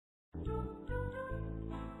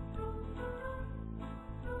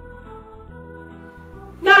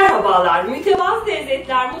Merhabalar, Mütevazı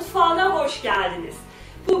Lezzetler Mutfağı'na hoş geldiniz.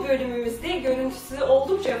 Bu bölümümüzde görüntüsü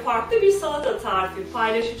oldukça farklı bir salata tarifi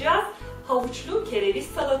paylaşacağız. Havuçlu kereviz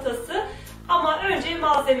salatası. Ama önce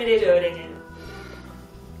malzemeleri öğrenelim.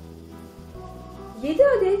 7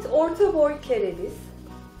 adet orta boy kereviz,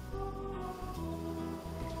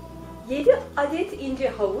 7 adet ince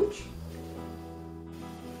havuç,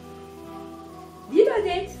 1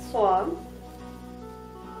 adet soğan,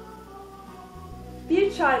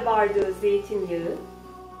 1 çay bardağı zeytinyağı,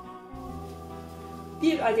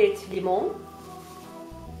 1 adet limon,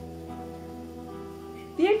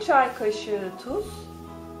 1 çay kaşığı tuz,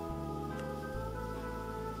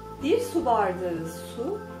 1 su bardağı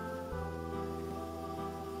su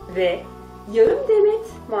ve yarım demet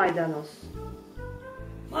maydanoz.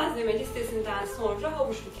 Malzeme listesinden sonra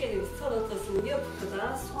havuçlu kereviz salatasını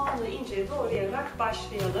yapımına soğanla ince doğrayarak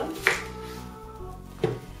başlayalım.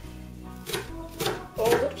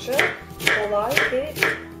 Oldukça kolay ve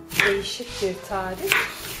değişik bir tarif.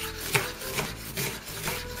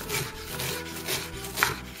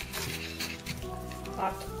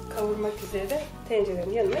 Artık kavurmak üzere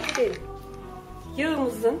tencerenin yanına gidelim.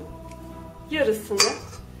 Yağımızın yarısını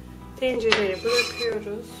tencereye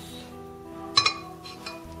bırakıyoruz.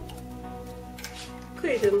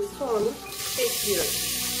 Kıydığımız soğanı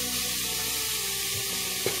ekliyoruz.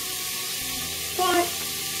 Soğan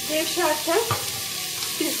gevşerken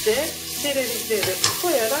biz de kerevizleri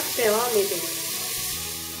koyarak devam edelim.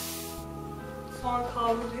 Soğan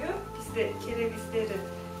kavruluyor. Biz de kerevizleri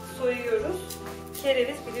soyuyoruz.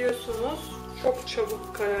 Kereviz biliyorsunuz çok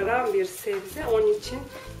çabuk kararan bir sebze. Onun için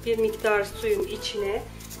bir miktar suyun içine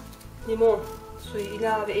limon suyu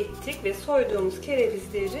ilave ettik ve soyduğumuz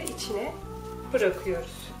kerevizleri içine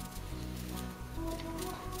bırakıyoruz.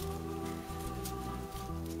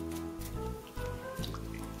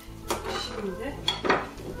 Şimdi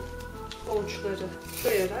havuçları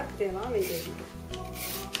soyarak devam edelim.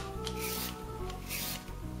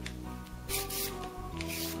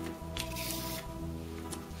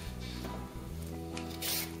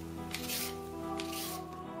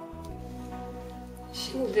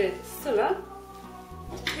 Şimdi sıra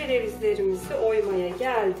kerevizlerimizi oymaya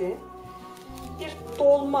geldi. Bir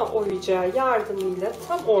dolma oyacağı yardımıyla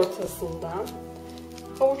tam ortasından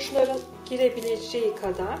havuçların girebileceği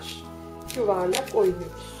kadar yuvarlak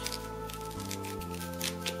oyuyoruz.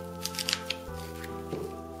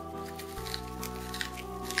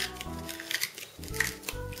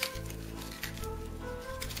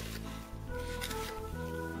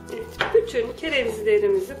 Evet, bütün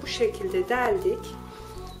kerevizlerimizi bu şekilde deldik.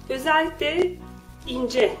 Özellikle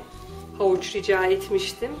ince havuç rica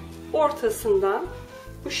etmiştim. Ortasından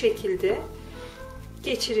bu şekilde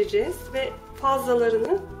geçireceğiz ve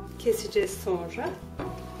fazlalarını keseceğiz sonra.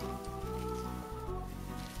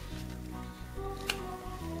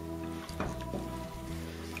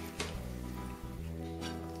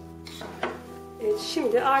 Evet,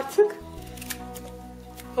 şimdi artık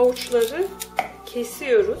havuçları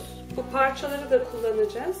kesiyoruz. Bu parçaları da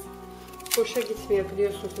kullanacağız. Boşa gitmiyor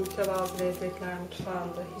biliyorsunuz Mütevazı Lezzetler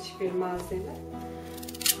Mutfağı'nda hiçbir malzeme.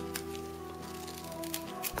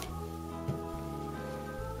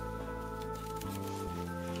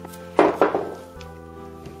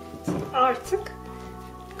 Artık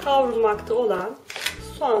kavrulmakta olan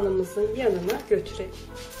soğanımızın yanına götürelim.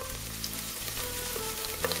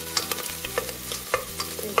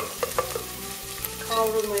 Evet,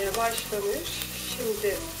 kavrulmaya başlamış.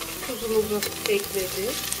 Şimdi tuzumuzu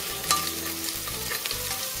ekledik.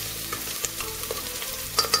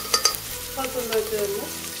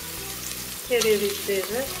 Hazırladığımız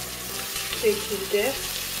kerevizleri bu şekilde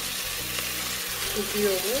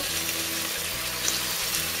süzüyoruz.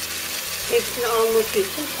 Hepsini alması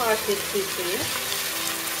için fark ettiyseniz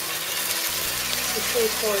bir şey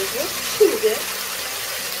koyduk. Şimdi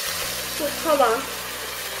bu kalan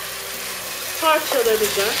parçaları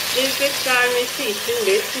da lezzet vermesi için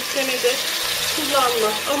ve süslemede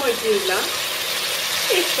kullanmak amacıyla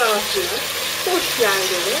etrafına boş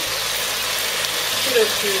yerlere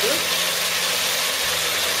bırakıyoruz.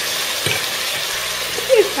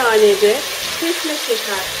 Bir tane de kesme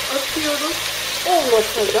şeker atıyoruz.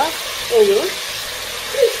 Olmasa da olur.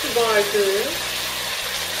 1 su bardağı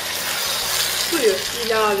suyu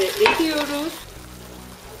ilave ediyoruz.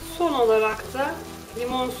 Son olarak da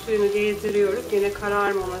limon suyunu gezdiriyoruz. Yine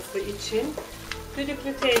kararmaması için.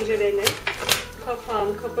 Düdüklü tencerenin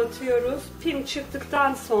kapağını kapatıyoruz. Pim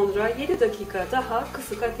çıktıktan sonra 7 dakika daha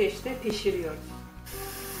kısık ateşte pişiriyoruz.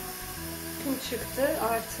 Pim çıktı.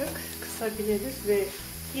 Artık kısabiliriz ve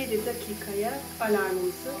 7 dakikaya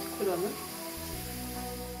alarmımızı kuralım.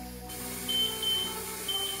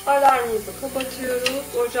 Alarmımızı kapatıyoruz.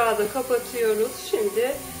 Ocağı da kapatıyoruz.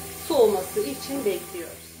 Şimdi soğuması için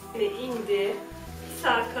bekliyoruz. Ve indi. 1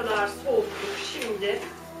 saat kadar soğuttuk. Şimdi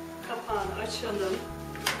kapağını açalım.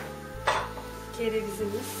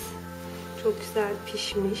 Kerevizimiz çok güzel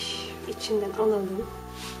pişmiş. İçinden alalım.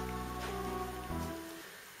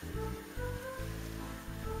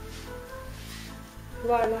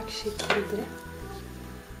 Yuvarlak şekilde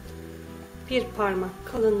bir parmak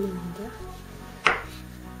kalınlığında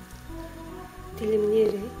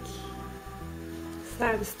dilimleyerek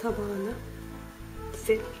servis tabağına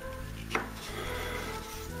dizelim.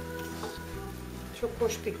 Çok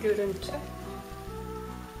hoş bir görüntü.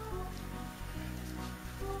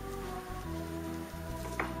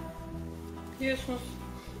 Biliyorsunuz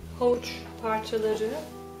havuç parçaları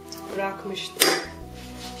bırakmıştık.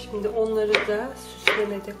 Şimdi onları da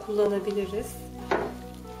süslemede kullanabiliriz.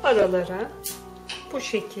 Aralara bu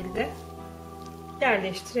şekilde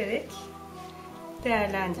yerleştirerek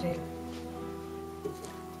değerlendirelim.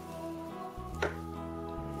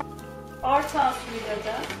 Artan suyla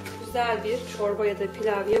da güzel bir çorba ya da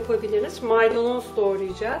pilav yapabiliriz. Maydanoz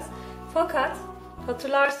doğrayacağız. Fakat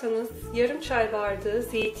hatırlarsanız yarım çay bardağı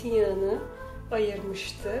zeytinyağını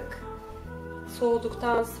ayırmıştık.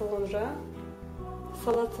 Soğuduktan sonra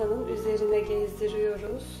salatanın üzerine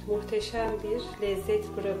gezdiriyoruz. Muhteşem bir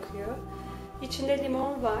lezzet bırakıyor. İçinde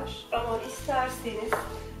limon var ama isterseniz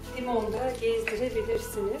limon da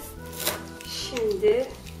gezdirebilirsiniz. Şimdi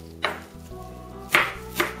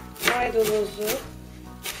maydanozu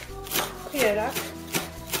kıyarak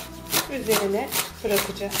üzerine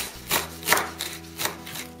bırakacağız.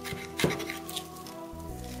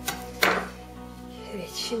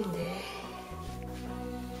 Evet, şimdi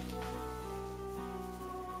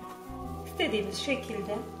istediğimiz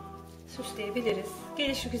şekilde süsleyebiliriz.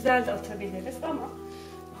 Gelişigüzel de atabiliriz ama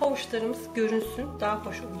havuçlarımız görünsün, daha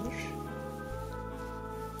hoş olur.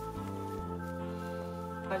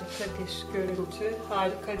 Harika bir görüntü,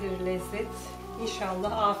 harika bir lezzet.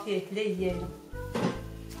 İnşallah afiyetle yiyelim.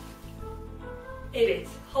 Evet,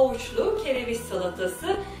 havuçlu kereviz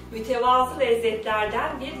salatası mütevazı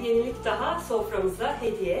lezzetlerden bir yenilik daha soframıza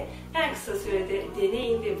hediye. En kısa sürede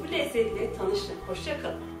deneyin ve bu lezzetle tanışın. Hoşça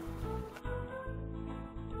kalın.